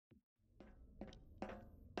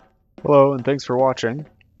Hello and thanks for watching.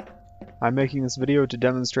 I'm making this video to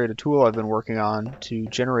demonstrate a tool I've been working on to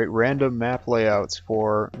generate random map layouts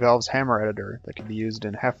for Valve's Hammer Editor that can be used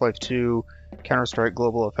in Half-Life 2, Counter-Strike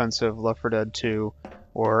Global Offensive, Left 4 Dead 2,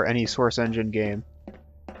 or any Source Engine game.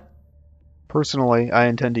 Personally, I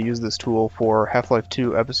intend to use this tool for Half-Life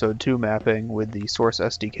 2 Episode 2 mapping with the Source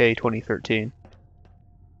SDK 2013.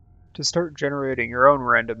 To start generating your own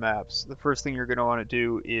random maps, the first thing you're going to want to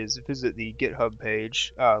do is visit the GitHub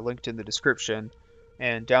page, linked in the description,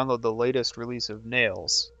 and download the latest release of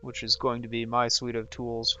Nails, which is going to be my suite of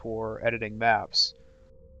tools for editing maps.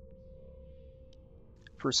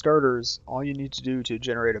 For starters, all you need to do to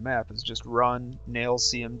generate a map is just run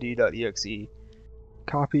nailscmd.exe.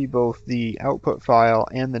 Copy both the output file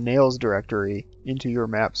and the Nails directory into your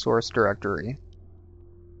map source directory.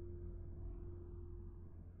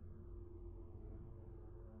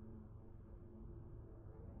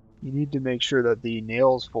 You need to make sure that the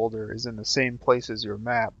Nails folder is in the same place as your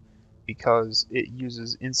map because it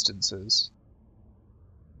uses instances.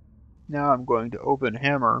 Now I'm going to open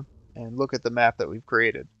Hammer and look at the map that we've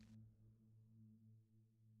created.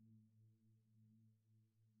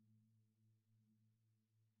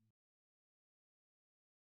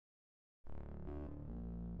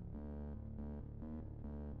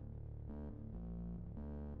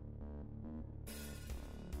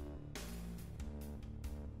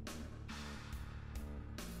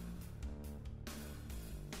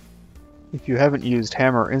 If you haven't used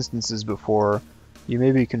Hammer instances before, you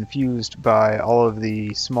may be confused by all of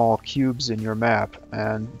the small cubes in your map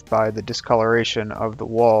and by the discoloration of the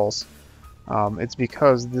walls. It's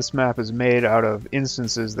because this map is made out of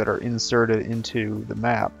instances that are inserted into the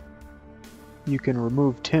map. You can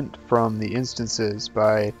remove tint from the instances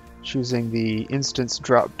by choosing the Instance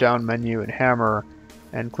drop-down menu in Hammer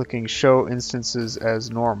and clicking Show Instances as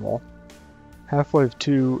Normal. Half-Life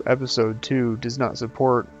 2 Episode 2 does not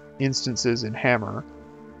support instances in Hammer,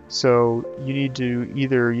 so you need to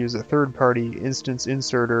either use a third-party instance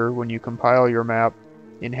inserter when you compile your map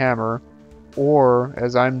in Hammer, or,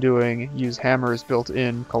 as I'm doing, use Hammer's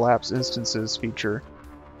built-in Collapse Instances feature.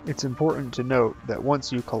 It's important to note that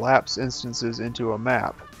once you collapse instances into a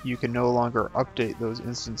map, you can no longer update those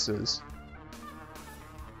instances.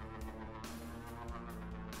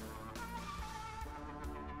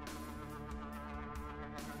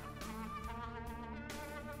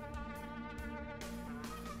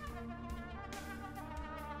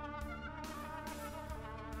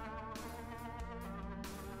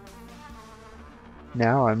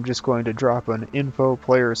 Now I'm just going to drop an info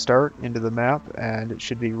player start into the map and it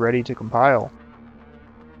should be ready to compile.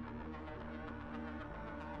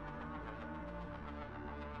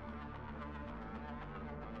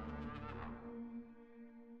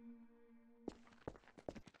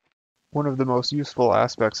 One of the most useful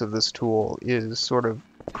aspects of this tool is sort of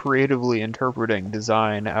creatively interpreting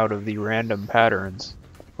design out of the random patterns.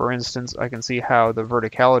 For instance, I can see how the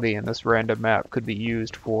verticality in this random map could be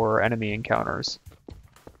used for enemy encounters.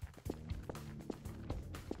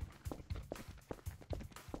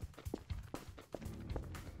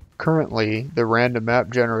 Currently, the random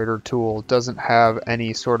map generator tool doesn't have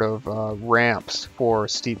any sort of ramps for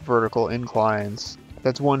steep vertical inclines.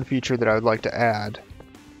 That's one feature that I would like to add.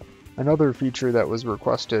 Another feature that was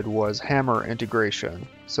requested was Hammer integration,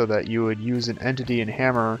 so that you would use an entity in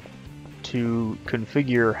Hammer to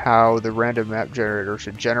configure how the random map generator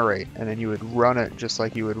should generate, and then you would run it just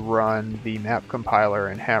like you would run the map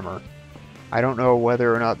compiler in Hammer. I don't know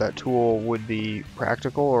whether or not that tool would be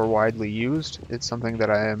practical or widely used. It's something that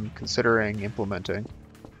I am considering implementing.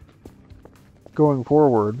 Going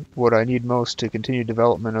forward, what I need most to continue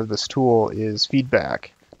development of this tool is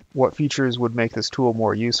feedback. What features would make this tool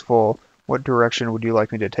more useful? What direction would you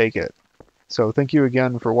like me to take it? So thank you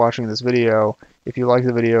again for watching this video. If you like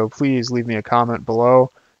the video, please leave me a comment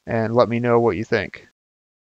below and let me know what you think.